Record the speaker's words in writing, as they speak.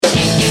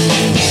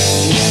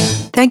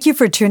Thank you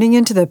for tuning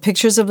into the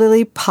Pictures of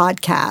Lily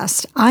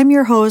podcast. I'm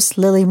your host,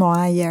 Lily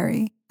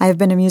Moayeri. I have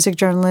been a music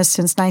journalist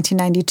since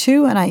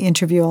 1992, and I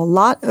interview a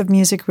lot of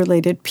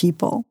music-related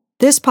people.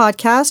 This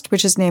podcast,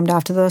 which is named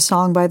after the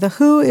song by The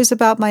Who, is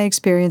about my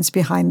experience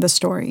behind the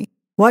story.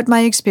 What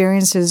my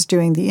experience is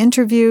doing the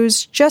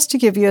interviews, just to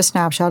give you a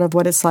snapshot of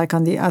what it's like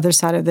on the other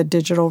side of the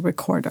digital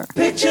recorder.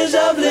 Pictures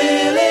of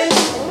Lily.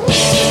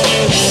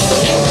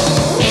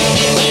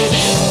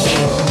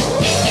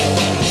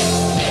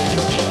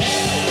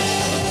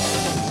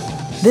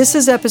 This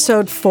is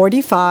episode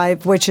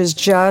 45, which is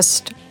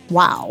just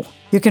wow.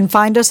 You can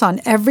find us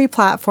on every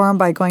platform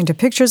by going to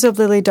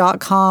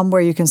picturesoflily.com,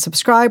 where you can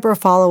subscribe or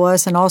follow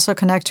us and also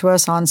connect to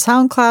us on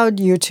SoundCloud,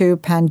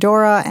 YouTube,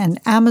 Pandora, and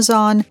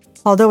Amazon.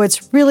 Although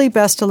it's really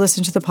best to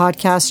listen to the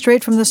podcast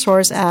straight from the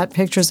source at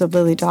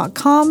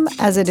picturesoflily.com,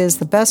 as it is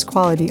the best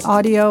quality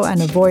audio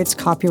and avoids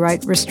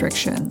copyright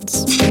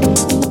restrictions.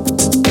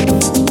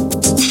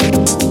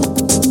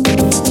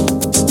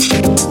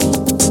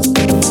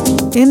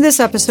 In this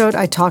episode,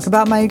 I talk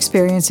about my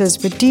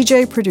experiences with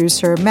DJ,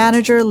 producer,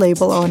 manager,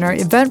 label owner,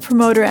 event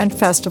promoter, and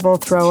festival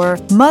thrower,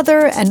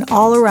 mother, and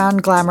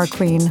all-around glamour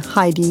queen,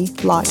 Heidi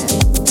Lauden.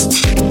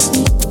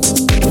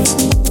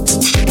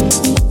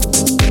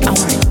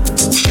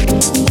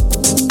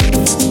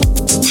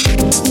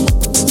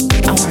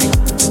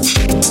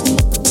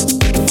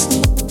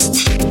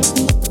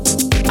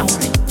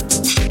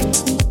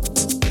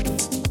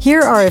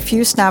 Here are a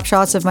few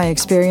snapshots of my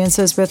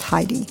experiences with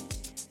Heidi.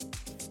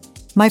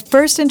 My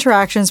first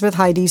interactions with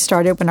Heidi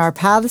started when our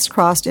paths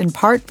crossed, in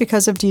part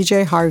because of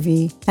DJ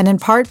Harvey, and in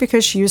part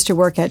because she used to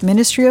work at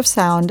Ministry of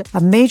Sound,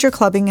 a major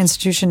clubbing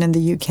institution in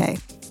the UK.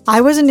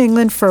 I was in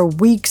England for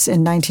weeks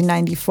in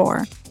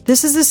 1994.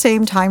 This is the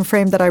same time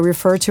frame that I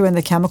refer to in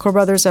the Chemical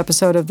Brothers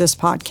episode of this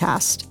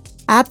podcast.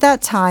 At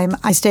that time,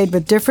 I stayed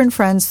with different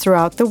friends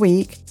throughout the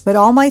week, but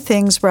all my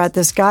things were at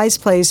this guy's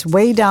place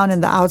way down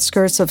in the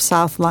outskirts of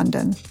South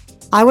London.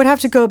 I would have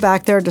to go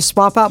back there to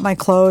swap out my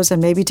clothes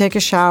and maybe take a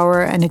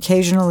shower and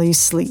occasionally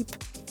sleep.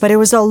 But it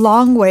was a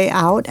long way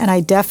out, and I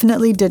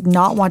definitely did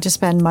not want to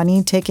spend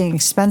money taking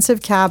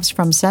expensive cabs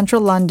from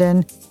central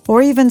London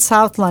or even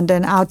South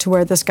London out to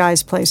where this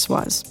guy's place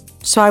was.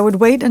 So I would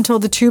wait until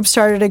the tube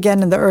started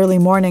again in the early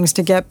mornings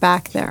to get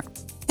back there.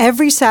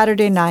 Every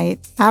Saturday night,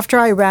 after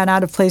I ran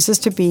out of places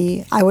to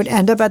be, I would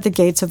end up at the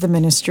gates of the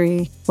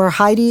ministry, where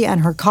Heidi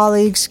and her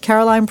colleagues,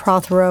 Caroline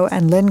Prothero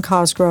and Lynn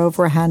Cosgrove,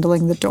 were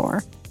handling the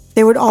door.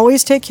 They would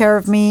always take care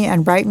of me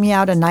and write me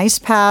out a nice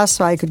pass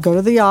so I could go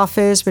to the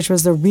office, which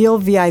was the real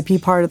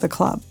VIP part of the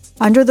club.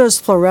 Under those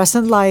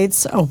fluorescent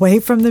lights, away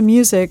from the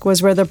music,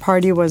 was where the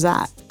party was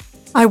at.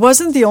 I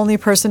wasn't the only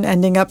person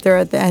ending up there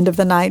at the end of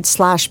the night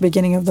 /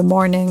 beginning of the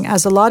morning,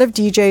 as a lot of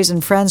DJs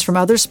and friends from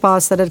other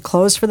spots that had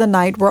closed for the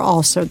night were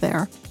also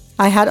there.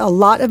 I had a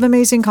lot of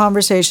amazing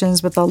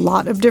conversations with a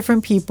lot of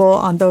different people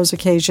on those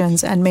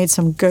occasions and made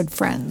some good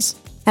friends.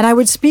 And I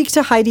would speak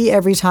to Heidi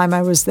every time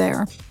I was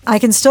there. I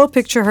can still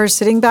picture her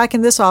sitting back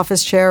in this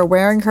office chair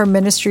wearing her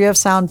Ministry of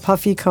Sound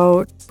puffy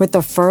coat with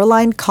the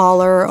fur-lined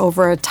collar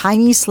over a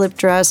tiny slip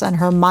dress and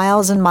her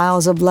miles and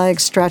miles of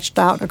legs stretched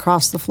out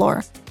across the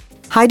floor.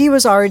 Heidi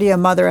was already a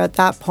mother at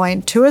that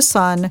point to a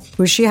son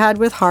who she had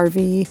with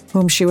Harvey,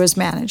 whom she was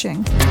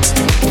managing.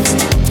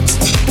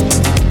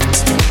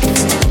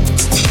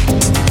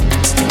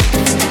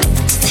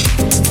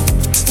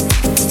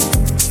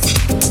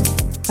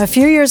 A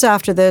few years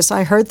after this,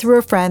 I heard through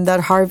a friend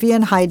that Harvey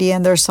and Heidi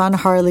and their son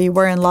Harley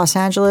were in Los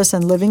Angeles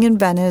and living in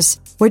Venice,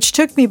 which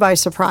took me by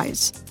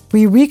surprise.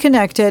 We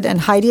reconnected,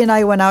 and Heidi and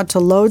I went out to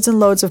loads and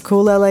loads of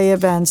cool LA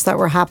events that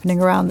were happening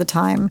around the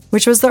time,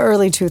 which was the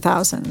early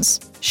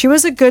 2000s. She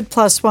was a good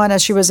plus one,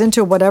 as she was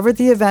into whatever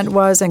the event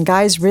was, and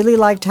guys really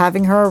liked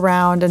having her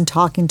around and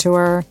talking to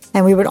her.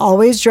 And we would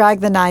always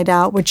drag the night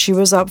out, which she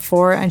was up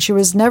for, and she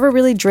was never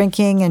really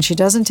drinking, and she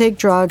doesn't take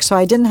drugs, so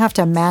I didn't have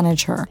to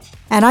manage her.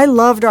 And I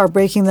loved our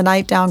breaking the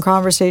night down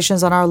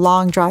conversations on our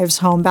long drives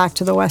home back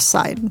to the West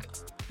Side.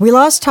 We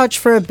lost touch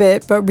for a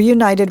bit, but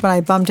reunited when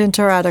I bumped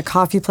into her at a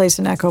coffee place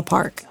in Echo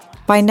Park.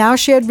 By now,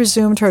 she had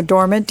resumed her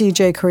dormant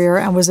DJ career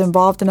and was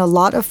involved in a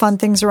lot of fun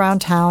things around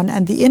town,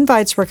 and the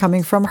invites were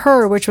coming from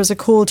her, which was a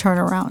cool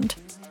turnaround.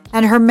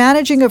 And her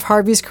managing of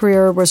Harvey's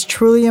career was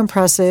truly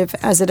impressive,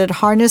 as it had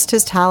harnessed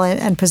his talent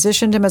and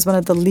positioned him as one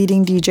of the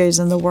leading DJs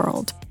in the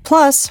world.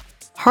 Plus,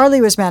 Harley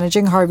was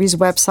managing Harvey's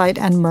website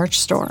and merch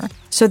store,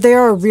 so they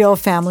are a real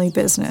family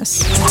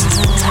business.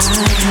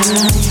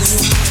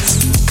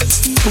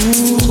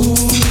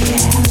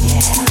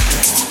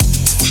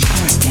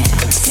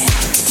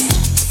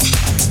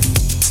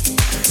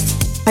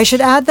 I should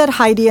add that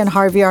Heidi and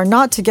Harvey are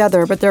not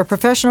together, but their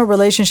professional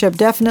relationship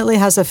definitely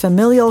has a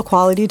familial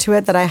quality to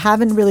it that I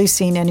haven't really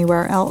seen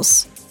anywhere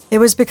else. It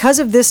was because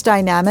of this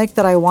dynamic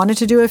that I wanted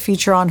to do a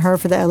feature on her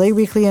for the LA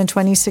Weekly in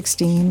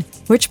 2016,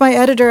 which my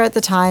editor at the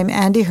time,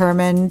 Andy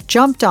Herman,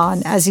 jumped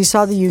on as he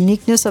saw the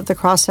uniqueness of the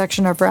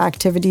cross-section of her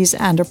activities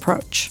and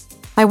approach.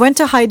 I went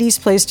to Heidi's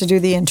place to do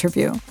the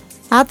interview.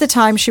 At the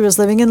time, she was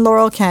living in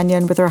Laurel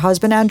Canyon with her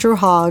husband Andrew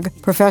Hogg,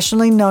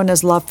 professionally known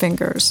as Love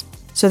Fingers.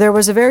 So there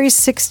was a very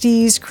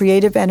 60s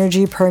creative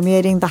energy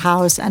permeating the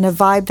house and a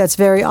vibe that's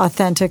very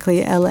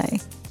authentically LA.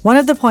 One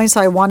of the points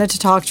I wanted to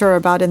talk to her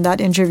about in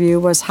that interview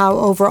was how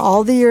over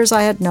all the years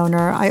I had known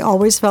her, I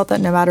always felt that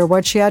no matter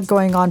what she had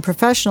going on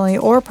professionally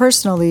or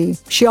personally,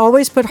 she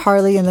always put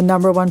Harley in the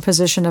number one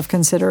position of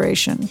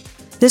consideration.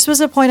 This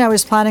was a point I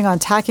was planning on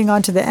tacking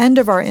on to the end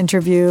of our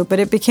interview, but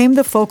it became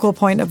the focal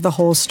point of the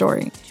whole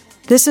story.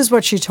 This is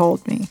what she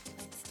told me.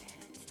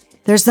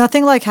 There's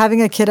nothing like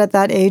having a kid at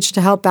that age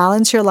to help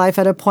balance your life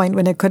at a point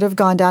when it could have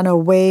gone down a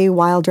way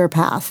wilder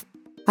path.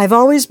 I've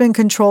always been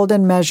controlled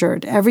and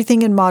measured,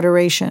 everything in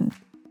moderation.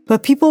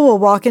 But people will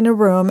walk in a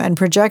room and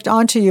project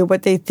onto you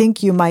what they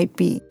think you might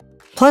be.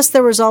 Plus,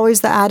 there was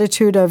always the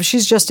attitude of,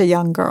 she's just a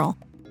young girl.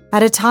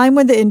 At a time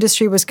when the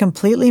industry was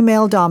completely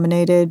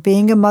male-dominated,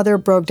 being a mother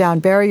broke down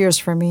barriers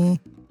for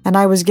me, and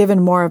I was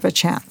given more of a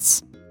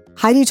chance.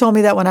 Heidi told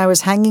me that when I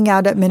was hanging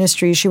out at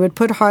ministry, she would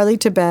put Harley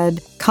to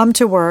bed, come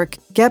to work,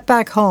 get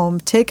back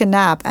home, take a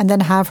nap, and then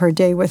have her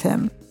day with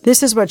him.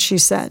 This is what she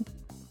said.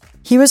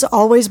 He was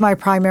always my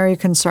primary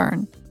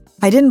concern.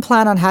 I didn't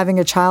plan on having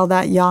a child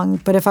that young,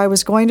 but if I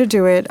was going to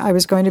do it, I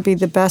was going to be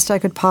the best I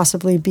could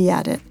possibly be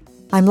at it.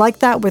 I'm like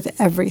that with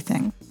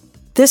everything.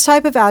 This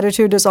type of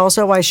attitude is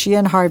also why she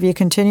and Harvey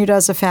continued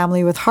as a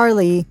family with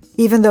Harley,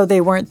 even though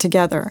they weren't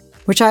together,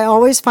 which I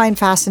always find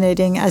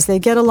fascinating as they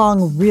get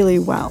along really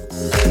well.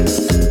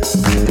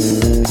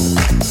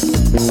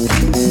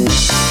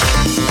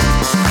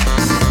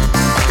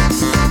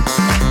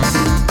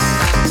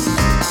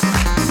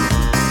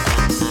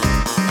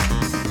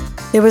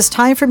 It was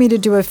time for me to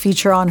do a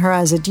feature on her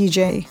as a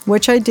DJ,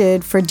 which I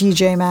did for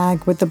DJ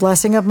Mag with the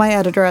blessing of my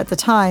editor at the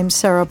time,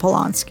 Sarah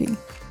Polanski.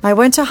 I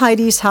went to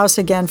Heidi's house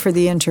again for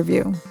the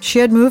interview. She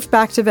had moved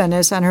back to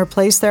Venice, and her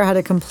place there had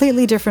a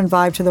completely different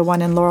vibe to the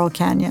one in Laurel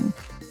Canyon.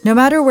 No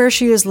matter where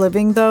she is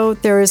living, though,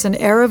 there is an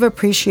air of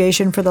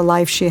appreciation for the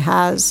life she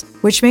has,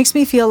 which makes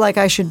me feel like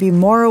I should be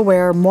more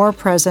aware, more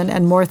present,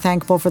 and more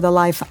thankful for the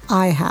life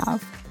I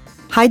have.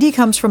 Heidi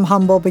comes from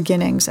humble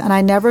beginnings, and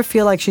I never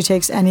feel like she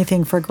takes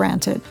anything for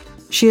granted.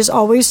 She is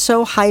always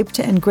so hyped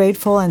and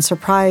grateful and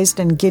surprised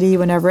and giddy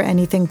whenever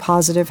anything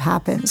positive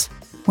happens.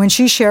 When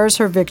she shares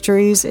her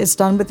victories, it's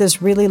done with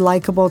this really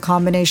likable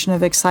combination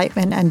of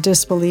excitement and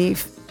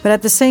disbelief, but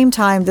at the same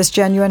time, this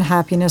genuine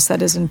happiness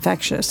that is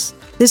infectious.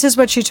 This is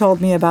what she told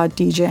me about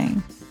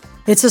DJing.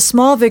 It's a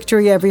small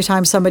victory every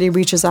time somebody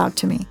reaches out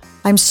to me.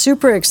 I'm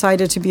super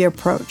excited to be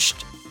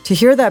approached. To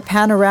hear that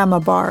Panorama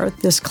bar,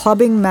 this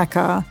clubbing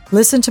mecca,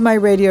 listen to my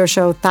radio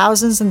show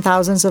thousands and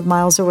thousands of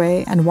miles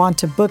away and want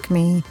to book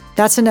me,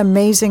 that's an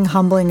amazing,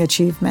 humbling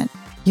achievement.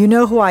 You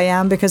know who I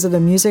am because of the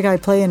music I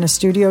play in a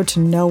studio to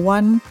no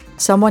one?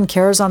 Someone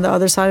cares on the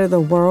other side of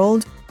the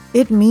world?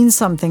 It means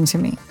something to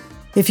me.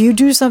 If you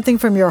do something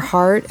from your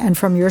heart and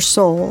from your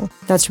soul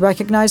that's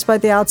recognized by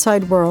the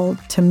outside world,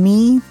 to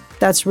me,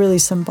 that's really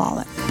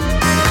symbolic.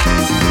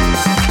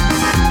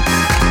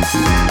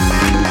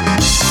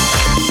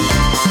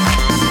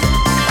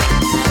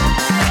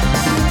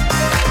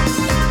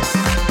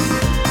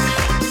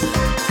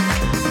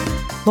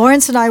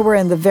 Lawrence and I were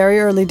in the very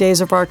early days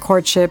of our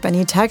courtship, and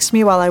he texted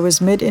me while I was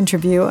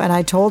mid-interview, and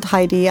I told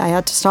Heidi I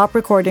had to stop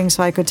recording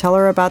so I could tell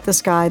her about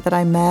this guy that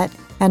I met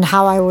and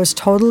how I was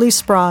totally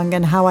sprung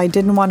and how I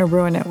didn't want to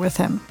ruin it with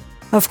him.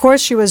 Of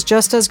course, she was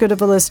just as good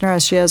of a listener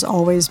as she has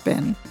always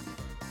been.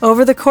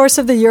 Over the course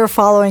of the year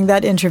following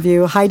that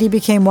interview, Heidi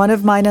became one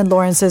of mine and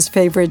Lawrence's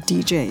favorite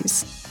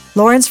DJs.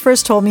 Lawrence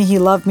first told me he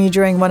loved me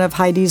during one of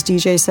Heidi's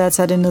DJ sets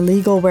at an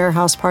illegal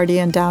warehouse party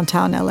in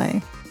downtown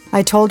LA.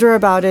 I told her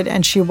about it,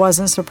 and she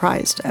wasn't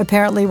surprised.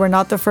 Apparently, we're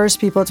not the first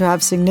people to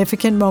have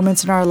significant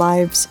moments in our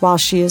lives while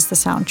she is the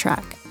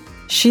soundtrack.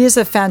 She is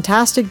a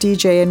fantastic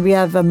DJ, and we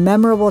have a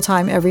memorable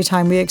time every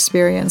time we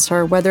experience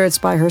her, whether it's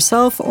by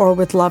herself or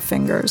with Love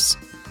Fingers.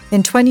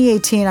 In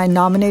 2018, I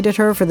nominated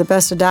her for the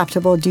Best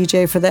Adaptable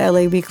DJ for the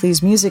LA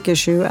Weekly's music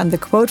issue, and the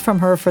quote from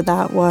her for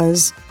that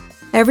was,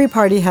 "Every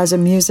party has a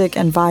music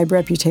and vibe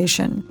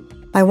reputation.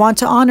 I want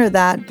to honor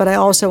that, but I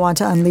also want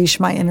to unleash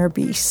my inner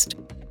beast."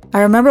 I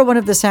remember one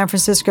of the San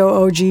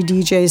Francisco OG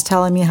DJs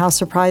telling me how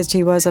surprised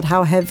he was at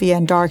how heavy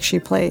and dark she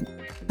played.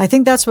 I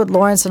think that's what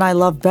Lawrence and I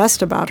love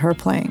best about her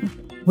playing.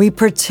 We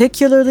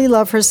particularly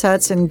love her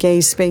sets in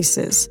gay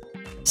spaces.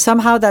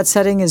 Somehow that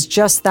setting is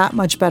just that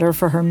much better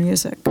for her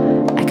music.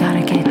 I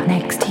gotta get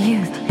next to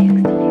you.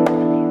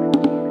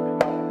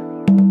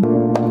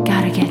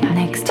 Gotta get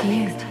next to you.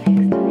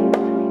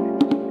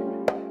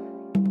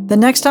 The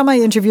next time I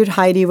interviewed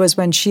Heidi was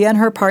when she and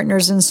her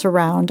partners in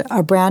Surround,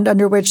 a brand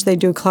under which they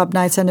do club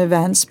nights and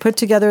events, put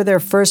together their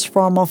first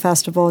formal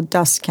festival,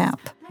 Dust Camp.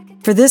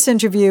 For this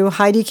interview,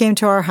 Heidi came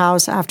to our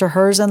house after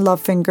hers and Love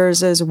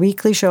Fingers'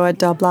 weekly show at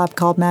Dub Lab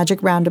called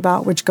Magic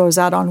Roundabout, which goes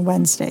out on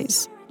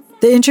Wednesdays.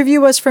 The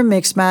interview was from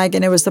Mixmag,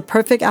 and it was the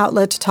perfect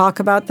outlet to talk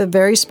about the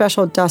very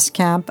special Dust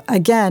Camp,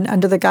 again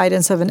under the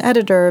guidance of an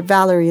editor,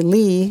 Valerie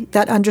Lee,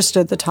 that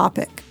understood the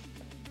topic.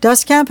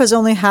 Dust Camp has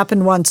only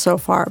happened once so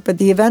far, but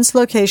the event's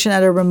location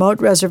at a remote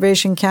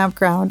reservation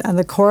campground and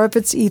the core of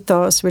its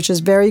ethos, which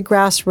is very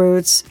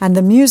grassroots, and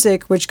the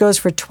music, which goes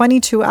for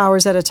 22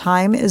 hours at a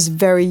time, is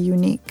very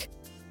unique.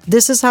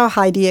 This is how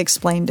Heidi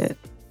explained it.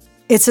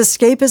 It's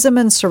escapism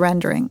and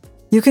surrendering.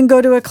 You can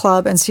go to a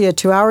club and see a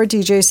 2-hour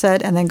DJ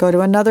set and then go to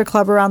another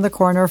club around the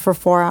corner for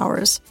 4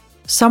 hours.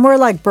 Somewhere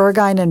like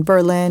Berghain in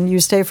Berlin, you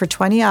stay for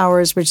 20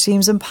 hours, which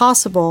seems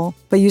impossible,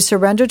 but you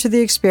surrender to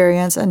the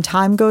experience and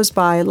time goes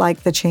by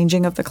like the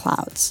changing of the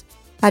clouds.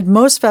 At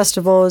most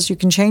festivals, you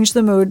can change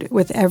the mood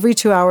with every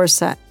 2-hour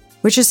set,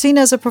 which is seen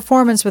as a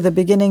performance with a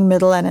beginning,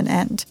 middle, and an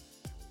end.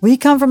 We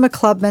come from a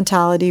club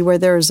mentality where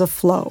there is a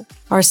flow.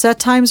 Our set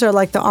times are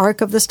like the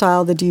arc of the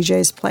style the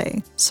DJs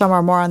play. Some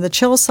are more on the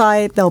chill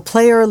side, they'll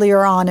play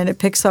earlier on and it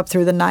picks up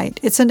through the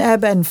night. It's an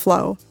ebb and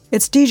flow.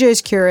 It's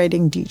DJs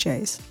curating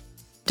DJs.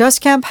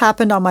 Dust Camp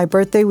happened on my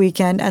birthday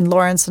weekend and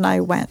Lawrence and I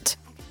went.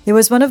 It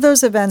was one of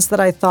those events that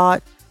I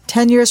thought,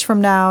 10 years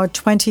from now,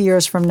 20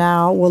 years from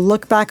now, we'll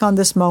look back on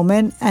this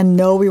moment and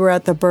know we were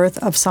at the birth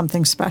of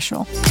something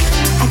special.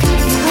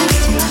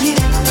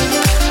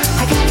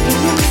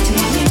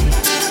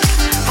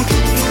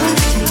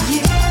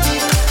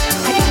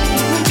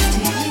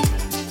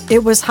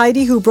 It was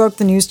Heidi who broke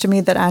the news to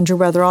me that Andrew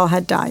Weatherall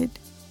had died.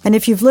 And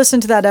if you've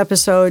listened to that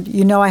episode,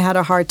 you know I had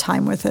a hard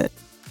time with it.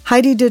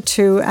 Heidi did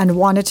too and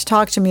wanted to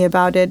talk to me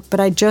about it, but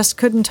I just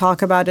couldn't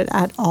talk about it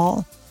at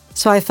all.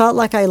 So I felt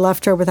like I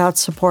left her without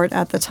support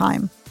at the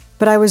time.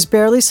 But I was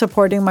barely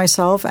supporting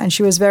myself and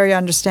she was very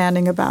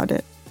understanding about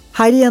it.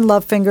 Heidi and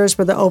Love Fingers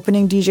were the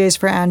opening DJs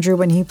for Andrew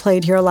when he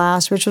played here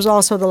last, which was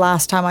also the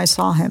last time I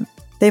saw him.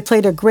 They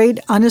played a great,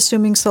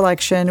 unassuming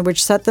selection,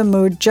 which set the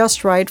mood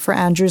just right for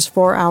Andrew's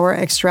 4-hour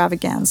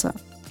extravaganza.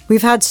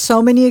 We've had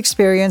so many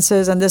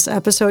experiences, and this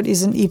episode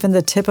isn't even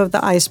the tip of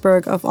the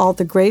iceberg of all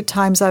the great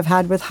times I've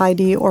had with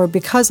Heidi or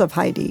because of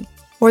Heidi,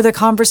 or the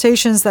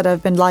conversations that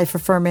have been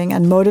life-affirming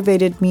and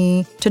motivated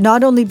me to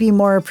not only be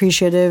more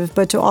appreciative,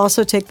 but to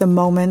also take the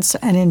moments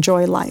and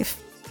enjoy life.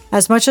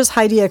 As much as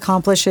Heidi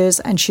accomplishes,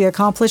 and she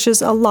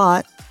accomplishes a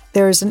lot,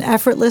 there is an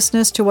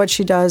effortlessness to what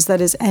she does that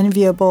is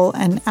enviable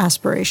and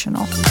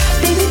aspirational.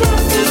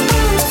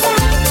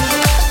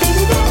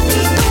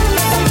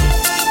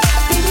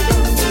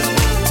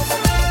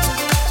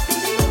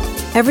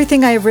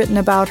 Everything I have written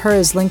about her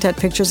is linked at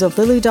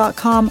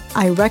picturesoflily.com.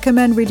 I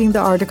recommend reading the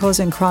articles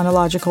in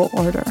chronological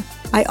order.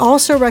 I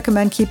also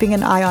recommend keeping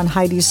an eye on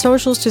Heidi's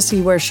socials to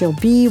see where she'll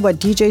be, what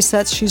DJ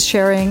sets she's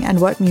sharing, and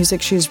what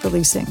music she's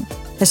releasing.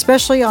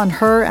 Especially on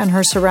her and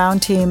her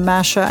surround team,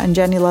 Masha and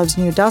Jenny Love's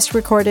New Dust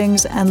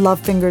recordings, and Love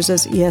Fingers'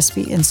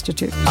 ESB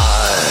Institute.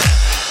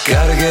 I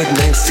gotta get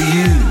next to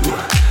you,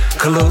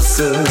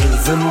 closer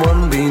than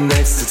one be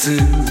next to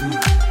two.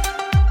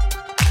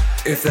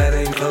 If that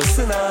ain't close,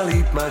 then I'll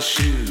eat my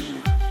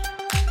shoe.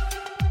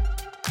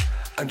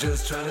 I'm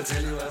just trying to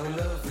tell you I'm in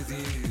love with you.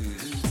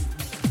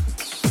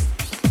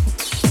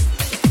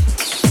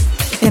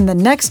 In the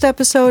next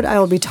episode, I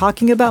will be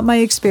talking about my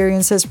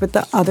experiences with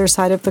the other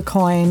side of the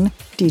coin,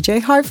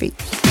 DJ Harvey.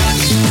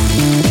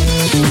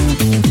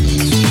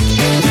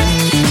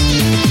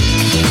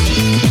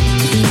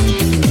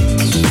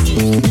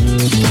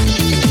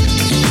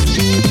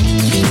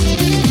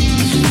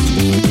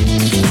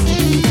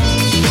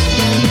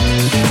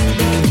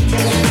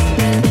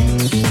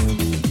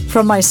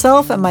 From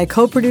myself and my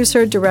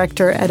co-producer,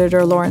 director,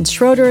 editor Lawrence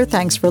Schroeder,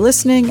 thanks for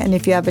listening. And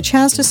if you have a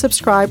chance to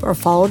subscribe or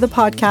follow the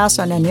podcast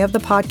on any of the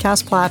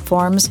podcast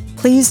platforms,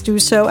 please do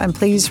so and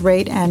please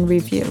rate and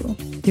review.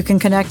 You can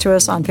connect to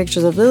us on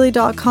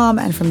picturesoflily.com,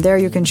 and from there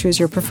you can choose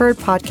your preferred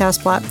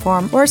podcast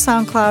platform or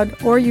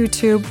SoundCloud or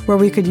YouTube, where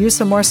we could use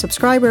some more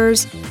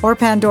subscribers, or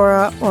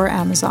Pandora or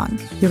Amazon.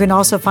 You can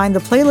also find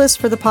the playlist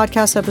for the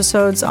podcast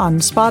episodes on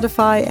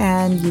Spotify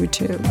and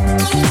YouTube.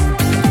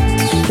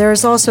 There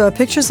is also a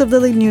Pictures of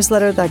Lily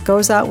newsletter that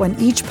goes out when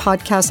each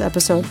podcast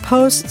episode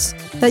posts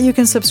that you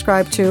can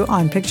subscribe to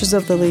on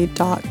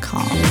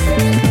picturesoflily.com.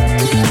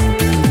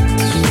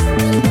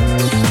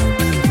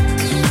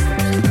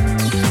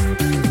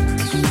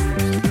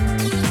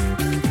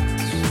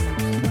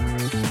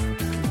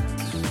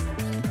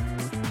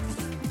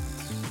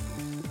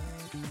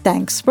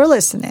 Thanks for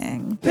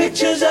listening.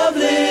 Pictures of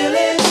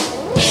Lily.